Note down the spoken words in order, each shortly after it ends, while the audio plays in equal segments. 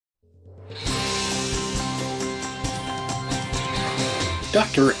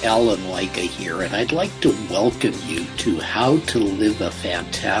Dr. Alan Leica here, and I'd like to welcome you to How to Live a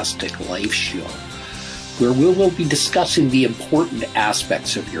Fantastic Life show, where we will be discussing the important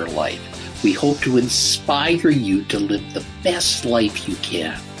aspects of your life. We hope to inspire you to live the best life you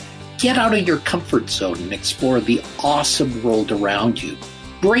can. Get out of your comfort zone and explore the awesome world around you.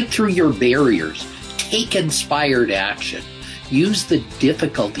 Break through your barriers. Take inspired action. Use the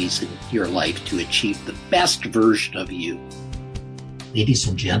difficulties in your life to achieve the best version of you. Ladies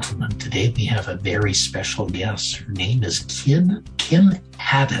and gentlemen, today we have a very special guest. Her name is Kim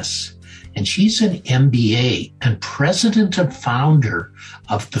Haddis, and she's an MBA and president and founder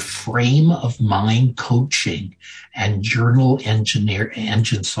of the Frame of Mind Coaching and Journal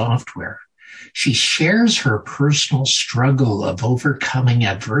Engine software. She shares her personal struggle of overcoming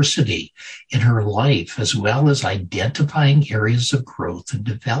adversity in her life, as well as identifying areas of growth and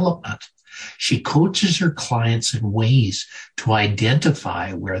development. She coaches her clients in ways to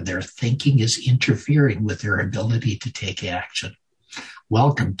identify where their thinking is interfering with their ability to take action.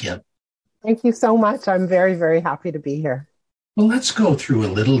 Welcome, Kim. Thank you so much. I'm very, very happy to be here. Well, let's go through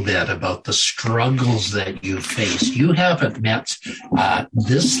a little bit about the struggles that you faced. You haven't met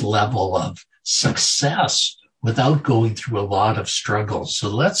this level of success without going through a lot of struggles. So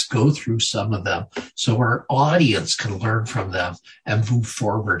let's go through some of them so our audience can learn from them and move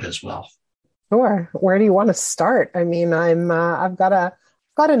forward as well. Sure. Where do you want to start? I mean, I've got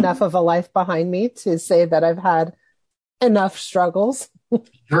enough of a life behind me to say that I've had enough struggles.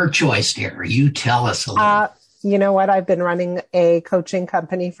 Your choice, dear. You tell us a little. You know what? I've been running a coaching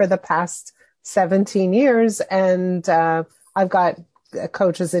company for the past 17 years, and I've got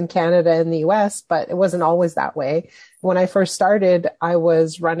coaches in Canada and the US, but it wasn't always that way. When I first started, I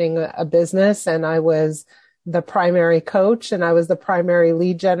was running a business, and I was the primary coach, and I was the primary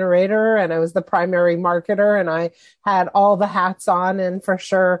lead generator, and I was the primary marketer, and I had all the hats on. And for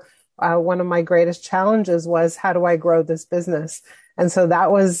sure, one of my greatest challenges was, how do I grow this business? And so that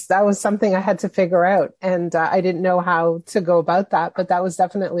was something I had to figure out. And I didn't know how to go about that, but that was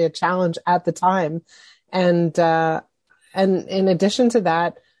definitely a challenge at the time. And in addition to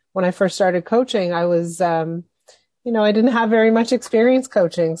that, when I first started coaching, I was, I didn't have very much experience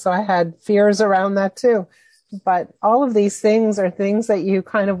coaching. So I had fears around that too. But all of these things are things that you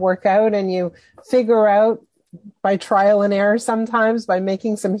kind of work out and you figure out by trial and error, sometimes by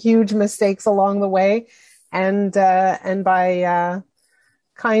making some huge mistakes along the way, and by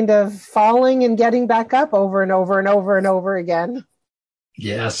kind of falling and getting back up over and over and over and over again.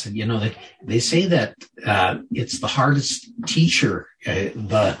 Yes. They say that it's the hardest teacher,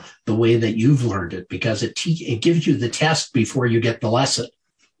 the way that you've learned it, because it gives you the test before you get the lesson.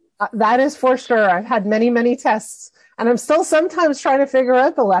 That is for sure. I've had many, many tests, and I'm still sometimes trying to figure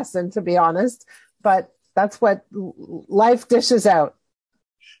out the lesson, to be honest, but that's what life dishes out.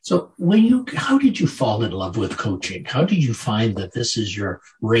 So how did you fall in love with coaching? How did you find that this is your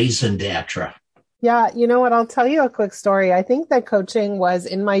raison d'etre? Yeah, you know what? I'll tell you a quick story. I think that coaching was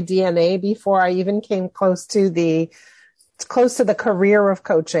in my DNA before I even came close to the career of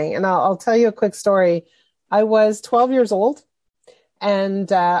coaching. And I'll tell you a quick story. I was 12 years old,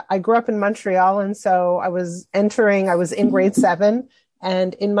 and I grew up in Montreal. And so I was in grade 7.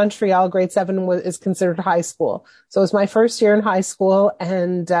 And in Montreal, grade 7 is considered high school. So it was my first year in high school.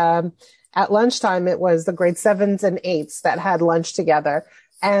 And at lunchtime, it was the grade 7s and 8s that had lunch together.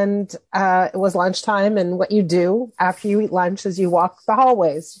 And it was lunchtime. And what you do after you eat lunch is you walk the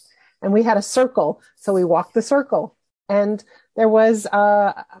hallways. And we had a circle. So we walked the circle. And there was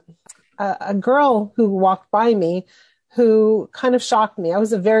a girl who walked by me who kind of shocked me. I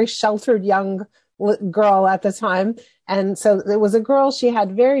was a very sheltered young girl at the time. And so it was a girl. She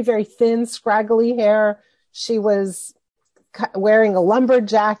had very, very thin, scraggly hair. She was wearing a lumber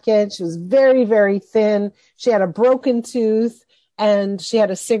jacket. She was very, very thin. She had a broken tooth, and she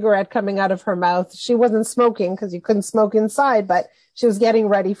had a cigarette coming out of her mouth. She wasn't smoking because you couldn't smoke inside, but she was getting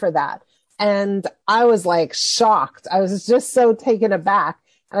ready for that. And I was like shocked. I was just so taken aback.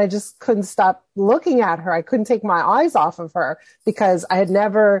 And I just couldn't stop looking at her. I couldn't take my eyes off of her because I had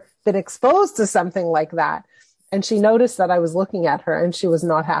never been exposed to something like that. And she noticed that I was looking at her, and she was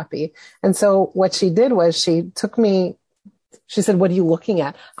not happy. And so what she did was she said, "What are you looking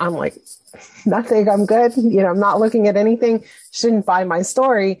at?" I'm like, "Nothing. I'm good. I'm not looking at anything." She didn't buy my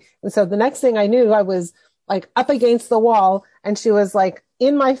story. And so the next thing I knew, I was like up against the wall, and she was like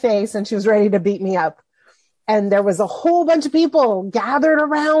in my face, and she was ready to beat me up. And there was a whole bunch of people gathered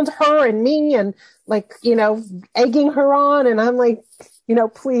around her and me and egging her on. And I'm like,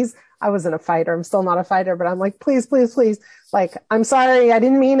 please, I wasn't a fighter. I'm still not a fighter, but I'm like, please, please, please. Like, I'm sorry. I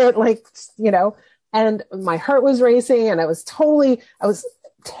didn't mean it. And my heart was racing and I was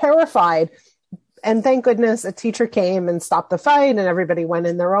terrified. And thank goodness a teacher came and stopped the fight and everybody went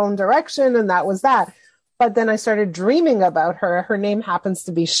in their own direction. And that was that. But then I started dreaming about her. Her name happens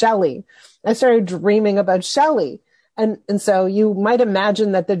to be Shelley. I started dreaming about Shelley. And so you might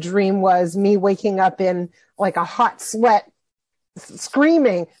imagine that the dream was me waking up in like a hot sweat,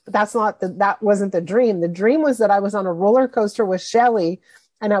 screaming, but that wasn't the dream. The dream was that I was on a roller coaster with Shelley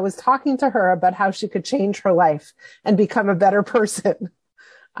and I was talking to her about how she could change her life and become a better person.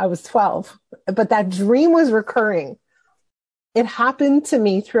 I was 12, but that dream was recurring. It happened to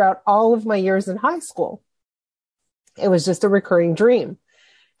me throughout all of my years in high school. It was just a recurring dream.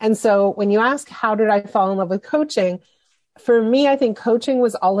 And so when you ask, how did I fall in love with coaching? For me, I think coaching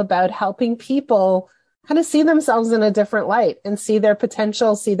was all about helping people kind of see themselves in a different light and see their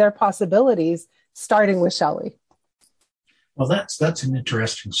potential, see their possibilities, starting with Shelley. Well, that's an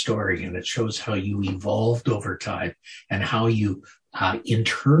interesting story, and it shows how you evolved over time and how you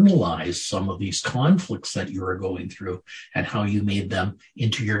internalized some of these conflicts that you were going through and how you made them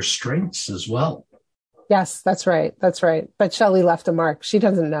into your strengths as well. Yes, that's right. That's right. But Shelley left a mark. She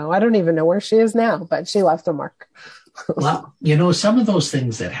doesn't know. I don't even know where she is now, but she left a mark. Well, some of those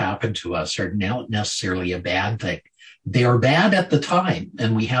things that happen to us are not necessarily a bad thing. They are bad at the time,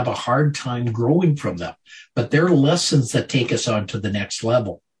 and we have a hard time growing from them. But they're lessons that take us on to the next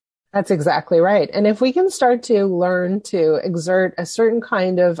level. That's exactly right. And if we can start to learn to exert a certain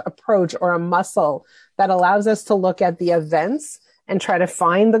kind of approach or a muscle that allows us to look at the events and try to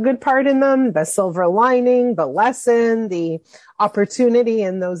find the good part in them, the silver lining, the lesson, the opportunity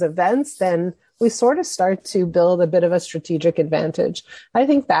in those events, then we sort of start to build a bit of a strategic advantage. I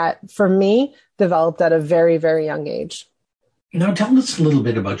think that, for me, developed at a very, very young age. Now, tell us a little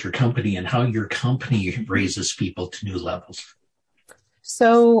bit about your company and how your company raises people to new levels.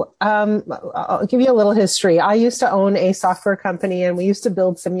 So I'll give you a little history. I used to own a software company, and we used to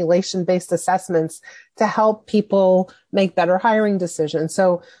build simulation-based assessments to help people make better hiring decisions.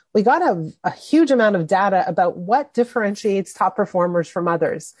 So we got a huge amount of data about what differentiates top performers from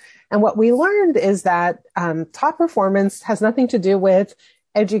others. And what we learned is that top performance has nothing to do with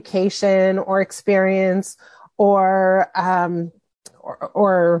education or experience or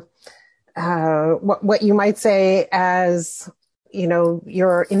what you might say as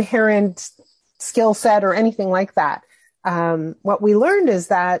your inherent skill set or anything like that. What we learned is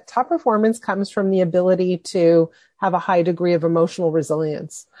that top performance comes from the ability to have a high degree of emotional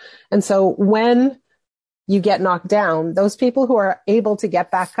resilience. And so when you get knocked down, those people who are able to get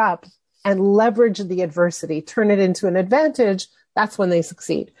back up and leverage the adversity, turn it into an advantage, that's when they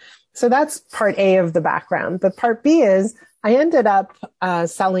succeed. So that's part A of the background. But part B is I ended up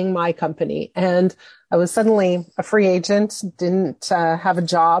selling my company, and I was suddenly a free agent, didn't have a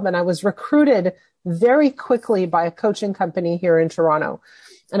job, and I was recruited very quickly by a coaching company here in Toronto.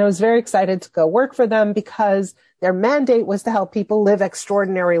 And I was very excited to go work for them because their mandate was to help people live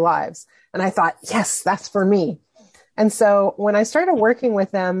extraordinary lives. And I thought, yes, that's for me. And so when I started working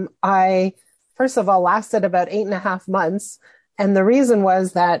with them, I, first of all, lasted about 8.5 months. And the reason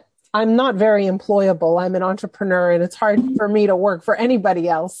was that I'm not very employable. I'm an entrepreneur, and it's hard for me to work for anybody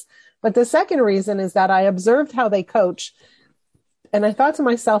else. But the second reason is that I observed how they coach, and I thought to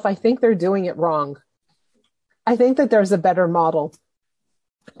myself, I think they're doing it wrong. I think that there's a better model.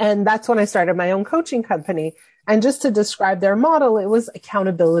 And that's when I started my own coaching company. And just to describe their model, it was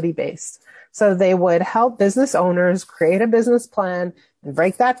accountability based. So they would help business owners create a business plan and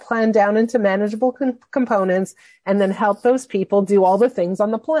break that plan down into manageable components, and then help those people do all the things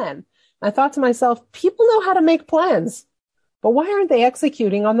on the plan. I thought to myself, people know how to make plans, but why aren't they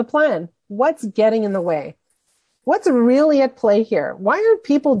executing on the plan? What's getting in the way? What's really at play here? Why aren't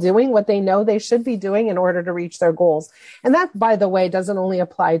people doing what they know they should be doing in order to reach their goals? And that, by the way, doesn't only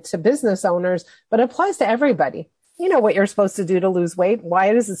apply to business owners, but it applies to everybody. You know what you're supposed to do to lose weight.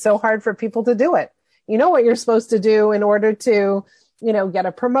 Why is it so hard for people to do it? You know what you're supposed to do in order to, get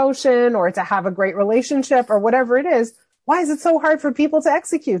a promotion or to have a great relationship or whatever it is. Why is it so hard for people to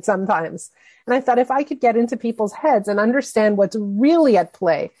execute sometimes? And I thought if I could get into people's heads and understand what's really at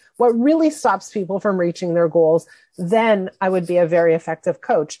play, what really stops people from reaching their goals, then I would be a very effective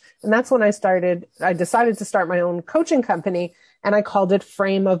coach. And that's when I decided to start my own coaching company, and I called it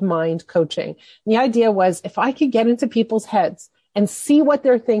Frame of Mind Coaching. And the idea was if I could get into people's heads and see what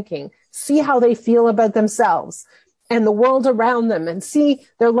they're thinking, see how they feel about themselves and the world around them, and see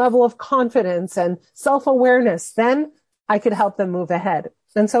their level of confidence and self-awareness, then I could help them move ahead.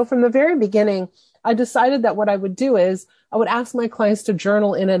 And so from the very beginning, I decided that what I would do is I would ask my clients to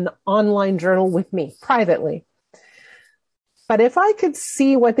journal in an online journal with me privately. But if I could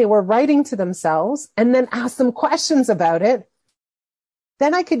see what they were writing to themselves and then ask them questions about it,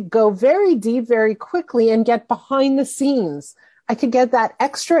 then I could go very deep, very quickly and get behind the scenes. I could get that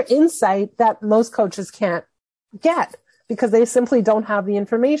extra insight that most coaches can't get because they simply don't have the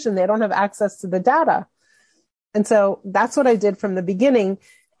information. They don't have access to the data. And so that's what I did from the beginning.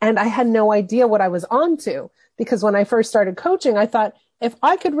 And I had no idea what I was onto, because when I first started coaching, I thought if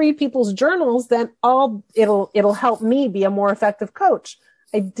I could read people's journals, then it'll help me be a more effective coach.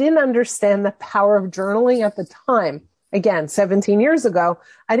 I didn't understand the power of journaling at the time. Again, 17 years ago,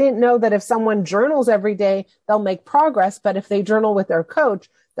 I didn't know that if someone journals every day, they'll make progress. But if they journal with their coach,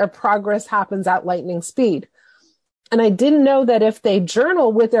 their progress happens at lightning speed. And I didn't know that if they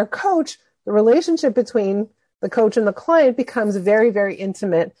journal with their coach, the relationship between the coach and the client becomes very, very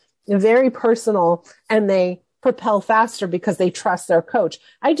intimate and very personal, and they propel faster because they trust their coach.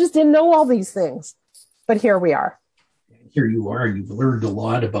 I just didn't know all these things, but here we are. Here you are. You've learned a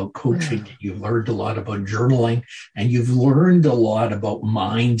lot about coaching. You've learned a lot about journaling, and you've learned a lot about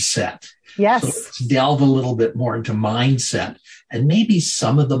mindset. Yes. So let's delve a little bit more into mindset and maybe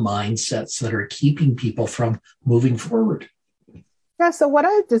some of the mindsets that are keeping people from moving forward. Yeah. So what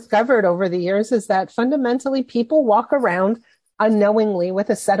I've discovered over the years is that fundamentally people walk around unknowingly with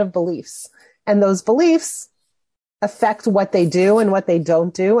a set of beliefs, and those beliefs affect what they do and what they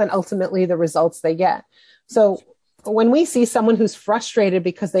don't do, and ultimately the results they get. So when we see someone who's frustrated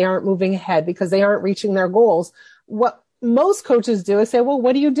because they aren't moving ahead, because they aren't reaching their goals, what most coaches do is say, well,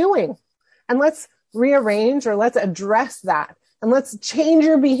 what are you doing? And let's rearrange, or let's address that. And let's change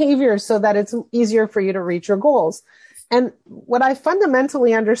your behavior so that it's easier for you to reach your goals. And what I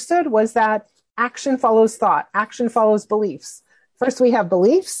fundamentally understood was that action follows thought. Action follows beliefs. First, we have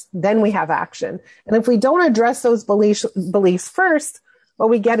beliefs, then we have action. And if we don't address those beliefs first, what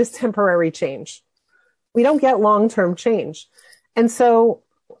we get is temporary change. We don't get long-term change. And so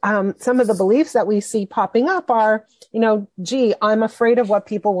some of the beliefs that we see popping up are, gee, I'm afraid of what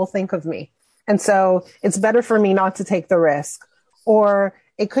people will think of me. And so it's better for me not to take the risk. Or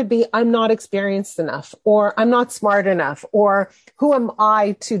it could be, I'm not experienced enough, or I'm not smart enough, or who am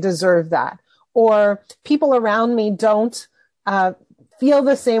I to deserve that? Or people around me don't feel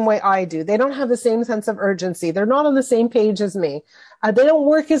the same way I do. They don't have the same sense of urgency. They're not on the same page as me. They don't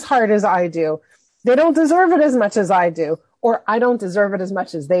work as hard as I do. They don't deserve it as much as I do, or I don't deserve it as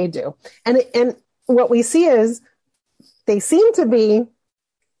much as they do. And what we see is they seem to be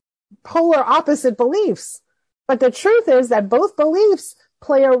polar opposite beliefs. But the truth is that both beliefs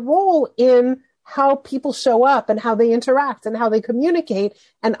play a role in how people show up and how they interact and how they communicate,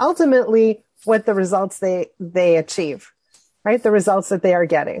 and ultimately what the results they achieve, right? The results that they are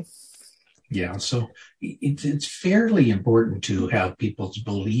getting. Yeah. So it's fairly important to have people's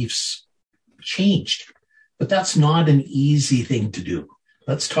beliefs changed, but that's not an easy thing to do.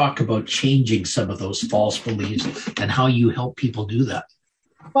 Let's talk about changing some of those false beliefs and how you help people do that.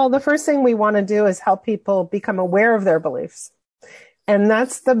 Well, the first thing we want to do is help people become aware of their beliefs. And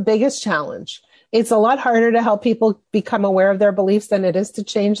that's the biggest challenge. It's a lot harder to help people become aware of their beliefs than it is to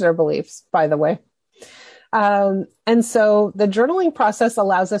change their beliefs, by the way. And so the journaling process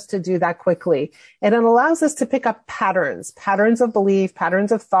allows us to do that quickly. And it allows us to pick up patterns of belief,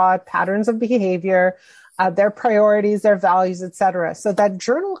 patterns of thought, patterns of behavior, their priorities, their values, etc. So that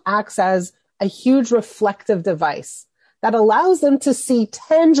journal acts as a huge reflective device that allows them to see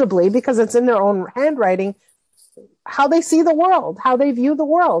tangibly, because it's in their own handwriting, how they see the world, how they view the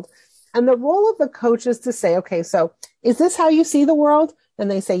world. And the role of the coach is to say, okay, so is this how you see the world?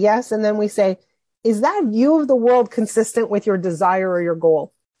 And they say yes. And then we say, is that view of the world consistent with your desire or your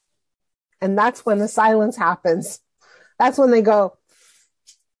goal? And that's when the silence happens. That's when they go,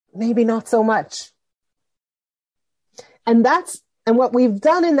 maybe not so much. And what we've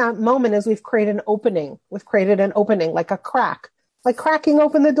done in that moment is we've created an opening. We've created an opening, like a crack, like cracking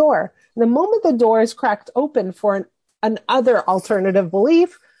open the door. And the moment the door is cracked open for an other alternative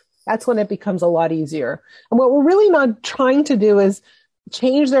belief, that's when it becomes a lot easier. And what we're really not trying to do is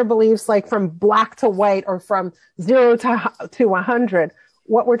change their beliefs like from black to white or from 0 to 100.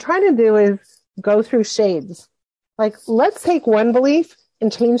 What we're trying to do is go through shades. Like, let's take one belief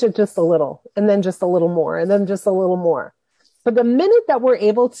and change it just a little, and then just a little more, and then just a little more. But the minute that we're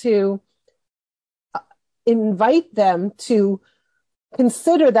able to invite them to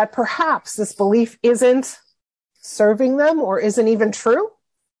consider that perhaps this belief isn't serving them or isn't even true,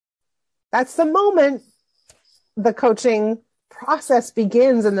 that's the moment the coaching process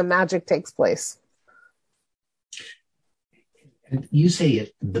begins and the magic takes place. And you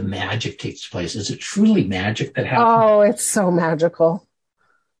say the magic takes place. Is it truly magic that happens? Oh, it's so magical.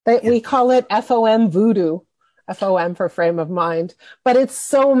 We call it FOM voodoo. FOM for frame of mind. But it's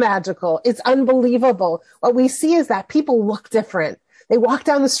so magical. It's unbelievable. What we see is that people look different. They walk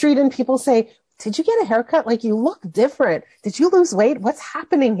down the street and people say, did you get a haircut? Like, you look different. Did you lose weight? What's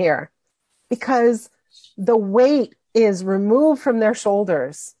happening here? Because the weight is removed from their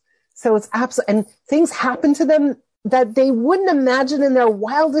shoulders. So it's and things happen to them that they wouldn't imagine in their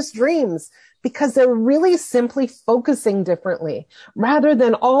wildest dreams, because they're really simply focusing differently. Rather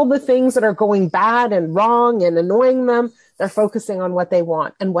than all the things that are going bad and wrong and annoying them, they're focusing on what they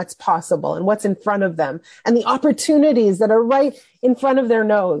want and what's possible and what's in front of them and the opportunities that are right in front of their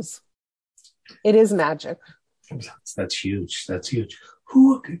nose. It is magic. That's huge. That's huge.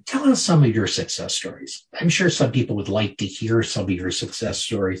 Tell us some of your success stories. I'm sure some people would like to hear some of your success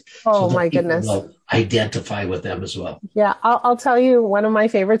stories. Oh, so my goodness. Will identify with them as well. Yeah, I'll tell you, one of my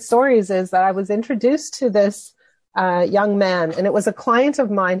favorite stories is that I was introduced to this young man, and it was a client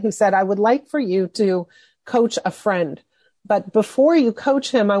of mine who said, I would like for you to coach a friend. But before you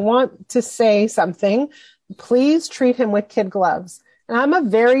coach him, I want to say something. Please treat him with kid gloves. And I'm a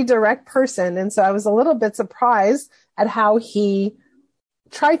very direct person. And so I was a little bit surprised at how he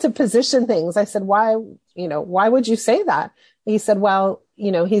tried to position things. I said, why would you say that? He said, well,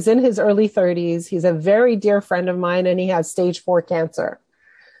 he's in his early 30s. He's a very dear friend of mine, and he has stage 4 cancer.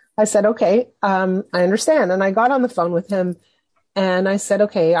 I said, okay, I understand. And I got on the phone with him and I said,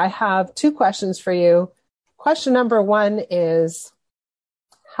 okay, I have 2 questions for you. Question number 1 is,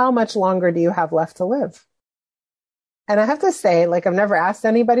 how much longer do you have left to live? And I have to say, I've never asked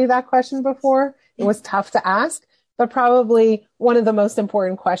anybody that question before. It was tough to ask, but probably one of the most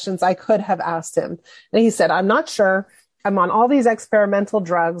important questions I could have asked him. And he said, I'm not sure. I'm on all these experimental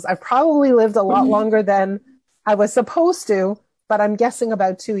drugs. I probably lived a lot longer than I was supposed to, but I'm guessing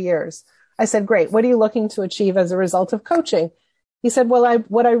about 2 years. I said, great. What are you looking to achieve as a result of coaching? He said, well,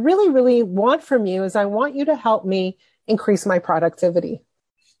 what I really, really want from you is I want you to help me increase my productivity.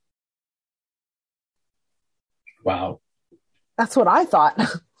 Wow. That's what I thought.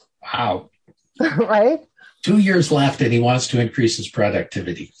 Wow. Right? 2 years left and he wants to increase his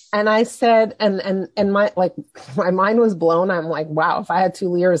productivity. And I said, and my mind was blown. I'm like, wow, if I had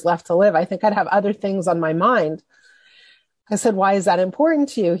 2 years left to live, I think I'd have other things on my mind. I said, why is that important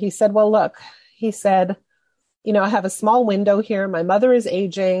to you? He said, well, look, he said, I have a small window here. My mother is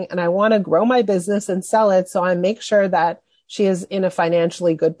aging and I want to grow my business and sell it. So I make sure that she is in a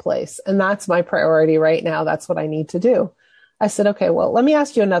financially good place. And that's my priority right now. That's what I need to do. I said, okay, well, let me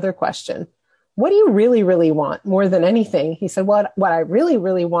ask you another question. What do you really, really want more than anything? He said, what I really,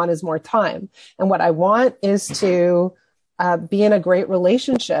 really want is more time. And what I want is to be in a great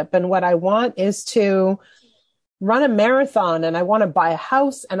relationship. And what I want is to run a marathon, and I want to buy a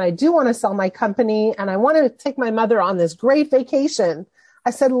house, and I do want to sell my company, and I want to take my mother on this great vacation.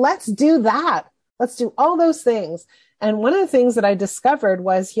 I said, let's do that. Let's do all those things. And one of the things that I discovered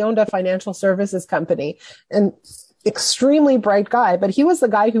was he owned a financial services company, and extremely bright guy, but he was the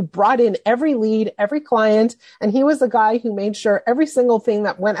guy who brought in every lead, every client, and he was the guy who made sure every single thing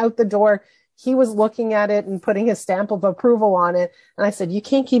that went out the door, he was looking at it and putting his stamp of approval on it. And I said, you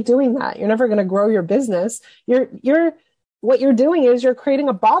can't keep doing that. You're never going to grow your business. What you're doing is you're creating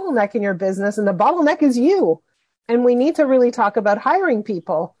a bottleneck in your business, and the bottleneck is you. And we need to really talk about hiring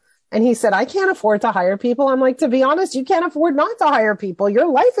people. And he said, I can't afford to hire people. I'm like, to be honest, you can't afford not to hire people.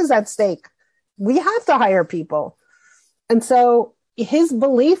 Your life is at stake. We have to hire people. And so his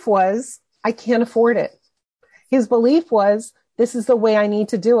belief was, I can't afford it. His belief was, this is the way I need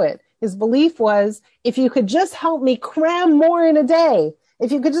to do it. His belief was, if you could just help me cram more in a day,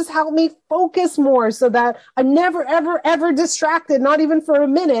 if you could just help me focus more so that I'm never, ever, ever distracted, not even for a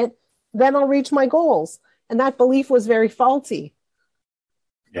minute, then I'll reach my goals. And that belief was very faulty.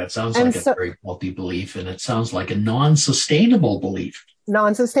 Yeah, it sounds like a very faulty belief, and it sounds like a non-sustainable belief.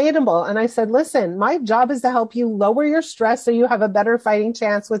 Non-sustainable. And I said, listen, my job is to help you lower your stress so you have a better fighting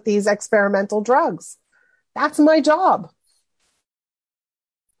chance with these experimental drugs. That's my job.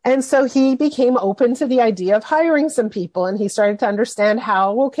 And so he became open to the idea of hiring some people, and he started to understand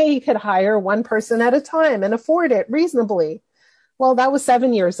how, he could hire one person at a time and afford it reasonably. Well, that was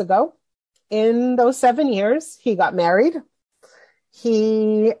 7 years ago. In those 7 years, he got married.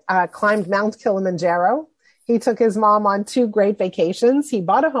 He climbed Mount Kilimanjaro. He took his mom on 2 great vacations. He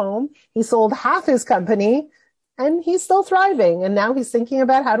bought a home. He sold half his company, and he's still thriving. And now he's thinking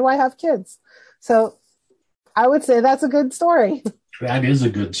about, how do I have kids? So I would say that's a good story. That is a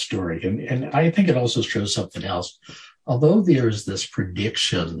good story. And I think it also shows something else. Although there's this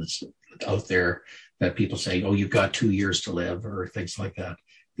predictions out there that people say, oh, you've got 2 years to live or things like that.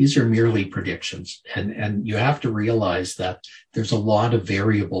 These are merely predictions. And you have to realize that there's a lot of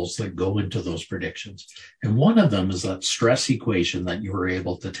variables that go into those predictions. And one of them is that stress equation that you were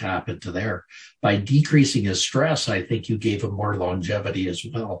able to tap into there. By decreasing his stress, I think you gave him more longevity as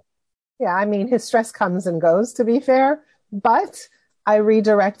well. Yeah, I mean, his stress comes and goes, to be fair, but I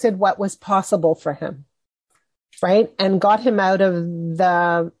redirected what was possible for him, right? And got him out of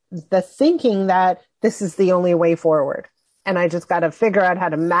the thinking that this is the only way forward. And I just got to figure out how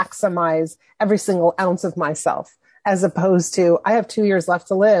to maximize every single ounce of myself, as opposed to, I have 2 years left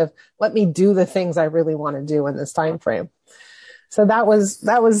to live. Let me do the things I really want to do in this time frame. So that was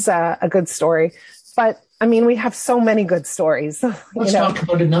a good story. But I mean, we have so many good stories. Let's talk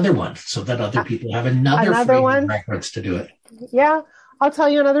about another one so that other people have another frame of reference to do it. Yeah, I'll tell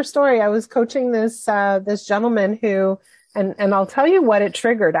you another story. I was coaching this gentleman who, and I'll tell you what it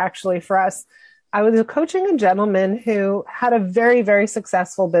triggered actually for us. I was coaching a gentleman who had a very, very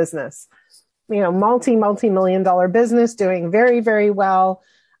successful business, multi-million dollar business, doing very, very well.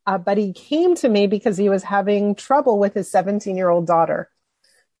 But he came to me because he was having trouble with his 17-year-old daughter.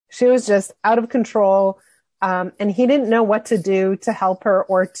 She was just out of control. And he didn't know what to do to help her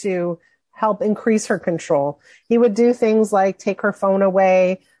or to help increase her control. He would do things like take her phone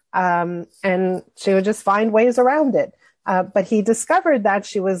away, and she would just find ways around it. But he discovered that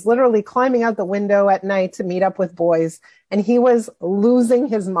she was literally climbing out the window at night to meet up with boys, and he was losing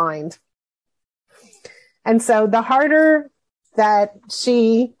his mind. And so the harder that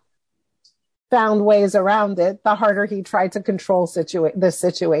she found ways around it, the harder he tried to control the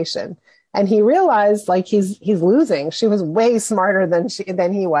situation. And he realized like he's losing. She was way smarter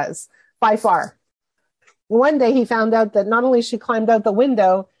than he was, by far. One day he found out that not only she climbed out the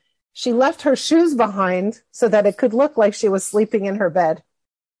window, she left her shoes behind so that it could look like she was sleeping in her bed.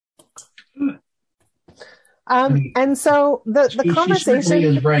 And so the conversation... She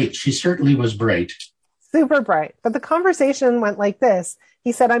certainly is bright. She certainly was bright. Super bright. But the conversation went like this.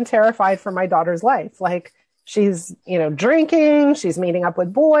 He said, I'm terrified for my daughter's life. Like, she's, drinking, she's meeting up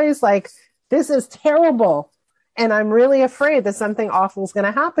with boys. Like, this is terrible. And I'm really afraid that something awful is going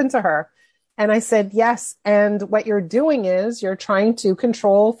to happen to her. And I said, yes. And what you're doing is you're trying to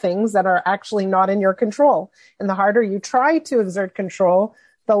control things that are actually not in your control. And the harder you try to exert control,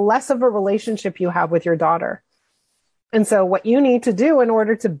 the less of a relationship you have with your daughter. And so what you need to do in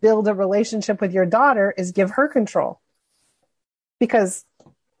order to build a relationship with your daughter is give her control. Because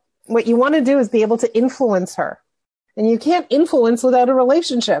what you want to do is be able to influence her. And you can't influence without a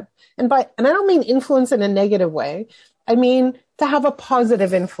relationship. And I don't mean influence in a negative way. I mean to have a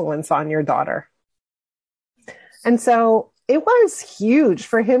positive influence on your daughter. And so it was huge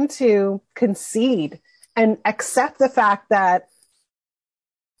for him to concede and accept the fact that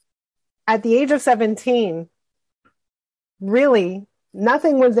at the age of 17, really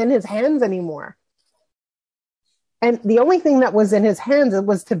nothing was in his hands anymore. And the only thing that was in his hands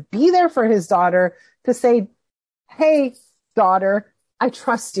was to be there for his daughter, to say, hey, daughter, I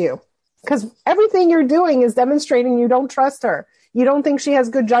trust you. Because everything you're doing is demonstrating you don't trust her. You don't think she has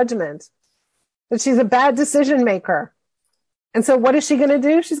good judgment, that she's a bad decision maker. And so what is she going to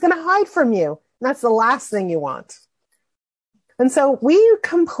do? She's going to hide from you. And that's the last thing you want. And so we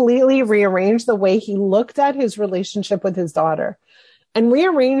completely rearranged the way he looked at his relationship with his daughter and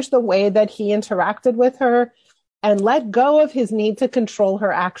rearranged the way that he interacted with her and let go of his need to control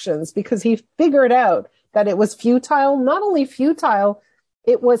her actions, because he figured out that it was futile. Not only futile,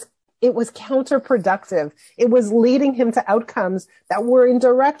 it was counterproductive. It was leading him to outcomes that were in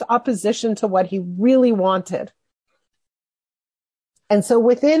direct opposition to what he really wanted. And so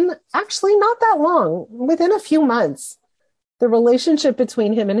within actually not that long, within a few months, the relationship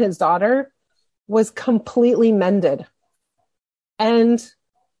between him and his daughter was completely mended. And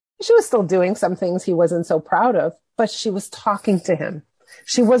she was still doing some things he wasn't so proud of, but she was talking to him.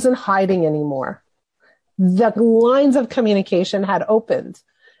 She wasn't hiding anymore. The lines of communication had opened.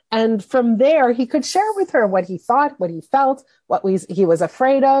 And from there, he could share with her what he thought, what he felt, he was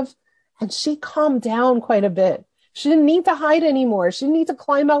afraid of. And she calmed down quite a bit. She didn't need to hide anymore. She didn't need to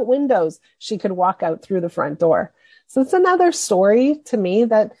climb out windows. She could walk out through the front door. So it's another story to me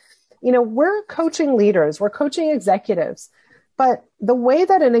that, we're coaching leaders, we're coaching executives, but the way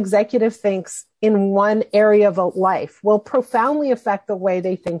that an executive thinks in one area of life will profoundly affect the way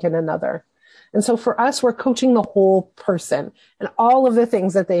they think in another. And so for us, we're coaching the whole person and all of the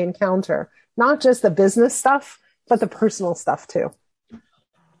things that they encounter, not just the business stuff, but the personal stuff too.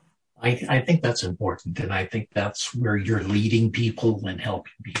 I think that's important. And I think that's where you're leading people and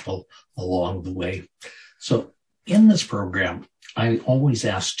helping people along the way. So in this program, I always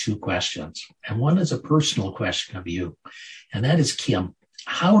ask two questions. And one is a personal question of you. And that is, Kim,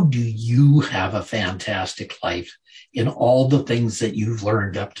 how do you have a fantastic life in all the things that you've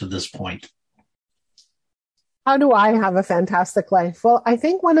learned up to this point? How do I have a fantastic life? Well, I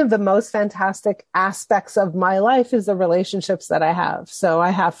think one of the most fantastic aspects of my life is the relationships that I have. So I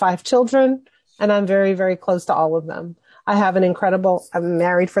have 5 children and I'm very, very close to all of them. I'm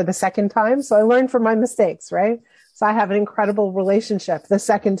married for the second time. So I learned from my mistakes, right? So I have an incredible relationship the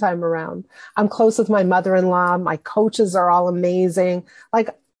second time around. I'm close with my mother-in-law. My coaches are all amazing. Like,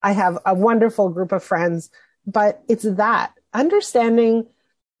 I have a wonderful group of friends, but it's that understanding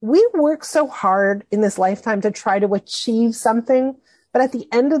we work so hard in this lifetime to try to achieve something, but at the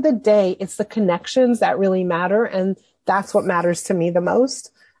end of the day, it's the connections that really matter. And that's what matters to me the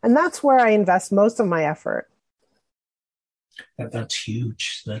most. And that's where I invest most of my effort. That's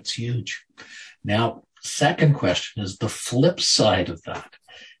huge. That's huge. Now, second question is the flip side of that.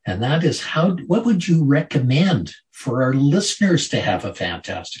 And that is what would you recommend for our listeners to have a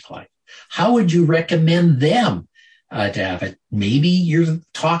fantastic life? How would you recommend them to have it? Maybe you're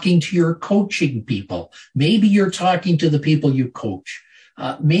talking to your coaching people. Maybe you're talking to the people you coach.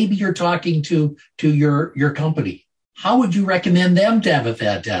 Maybe you're talking to your company. How would you recommend them to have a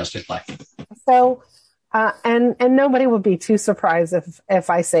fantastic life? So, and nobody will be too surprised if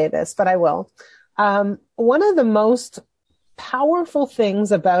I say this, but I will. One of the most powerful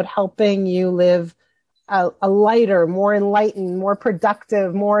things about helping you live a lighter, more enlightened, more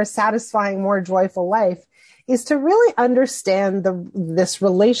productive, more satisfying, more joyful life is to really understand this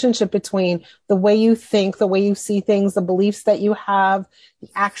relationship between the way you think, the way you see things, the beliefs that you have, the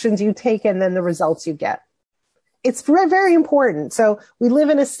actions you take, and then the results you get. It's very, very important. So we live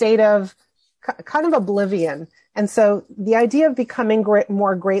in a state of kind of oblivion. And so the idea of becoming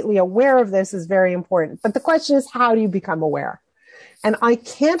more greatly aware of this is very important. But the question is, how do you become aware? And I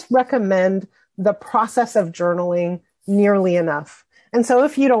can't recommend the process of journaling nearly enough. And so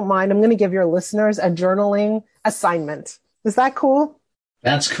if you don't mind, I'm going to give your listeners a journaling assignment. Is that cool?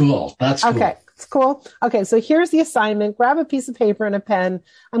 That's cool. That's cool. Okay. It's cool. Okay. So here's the assignment. Grab a piece of paper and a pen.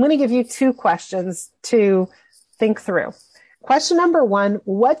 I'm going to give you 2 questions to think through. Question number 1,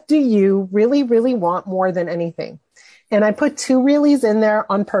 what do you really, really want more than anything? And I put 2 reallys in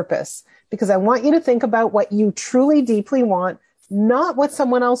there on purpose because I want you to think about what you truly, deeply want, not what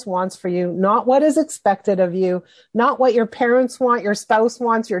someone else wants for you, not what is expected of you, not what your parents want, your spouse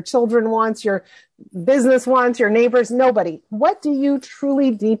wants, your children wants, your business wants, your neighbors, nobody. What do you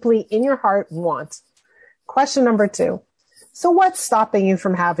truly, deeply in your heart want? Question number 2. So what's stopping you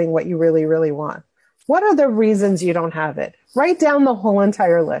from having what you really, really want? What are the reasons you don't have it? Write down the whole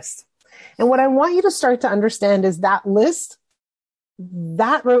entire list. And what I want you to start to understand is that list,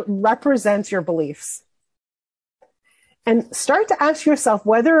 that represents your beliefs. And start to ask yourself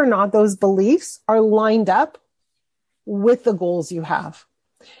whether or not those beliefs are lined up with the goals you have.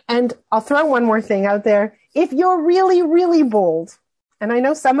 And I'll throw one more thing out there. If you're really, really bold, and I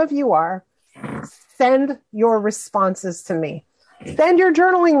know some of you are, send your responses to me. Send your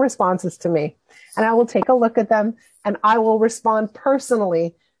journaling responses to me. And I will take a look at them and I will respond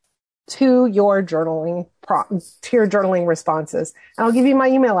personally to your journaling responses. And I'll give you my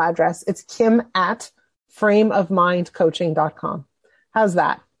email address. It's kim@frameofmindcoaching.com. How's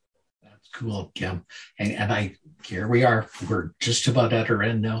that? That's cool, Kim. And here we are. We're just about at our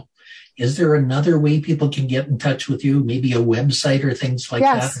end now. Is there another way people can get in touch with you? Maybe a website or things like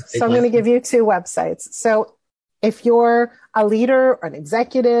that? Yes. So I'm going to give you 2 websites. So if you're a leader, an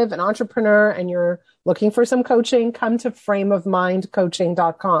executive, an entrepreneur, and you're looking for some coaching, come to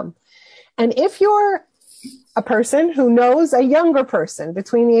frameofmindcoaching.com. And if you're a person who knows a younger person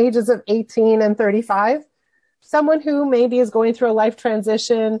between the ages of 18 and 35, someone who maybe is going through a life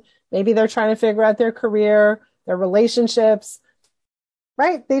transition, maybe they're trying to figure out their career, their relationships,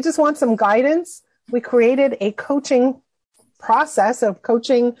 right? They just want some guidance. We created a coaching program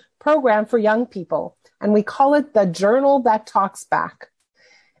for young people. And we call it the Journal That Talks Back.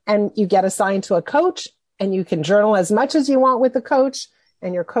 And you get assigned to a coach and you can journal as much as you want with the coach.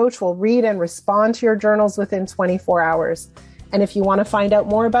 And your coach will read and respond to your journals within 24 hours. And if you want to find out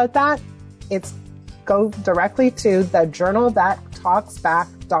more about that, go directly to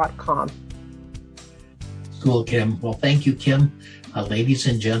thejournalthattalksback.com. Cool, Kim. Well, thank you, Kim. Ladies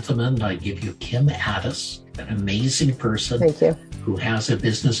and gentlemen, I give you Kim Addis, an amazing person. Thank you. Who has a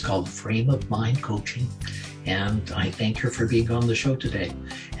business called Frame of Mind Coaching. And I thank her for being on the show today.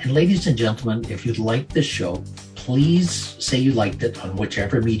 And ladies and gentlemen, if you like this show, please say you liked it on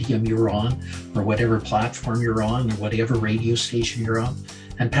whichever medium you're on or whatever platform you're on or whatever radio station you're on,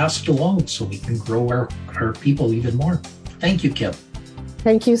 and pass it along so we can grow our people even more. Thank you, Kim.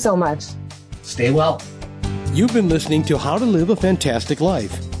 Thank you so much. Stay well. You've been listening to How to Live a Fantastic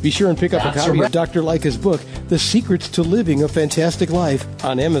Life. Be sure and pick up a copy of Dr. Leica's book, The Secrets to Living a Fantastic Life,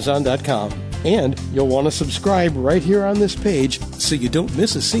 on Amazon.com. And you'll want to subscribe right here on this page so you don't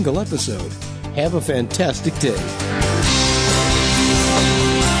miss a single episode. Have a fantastic day.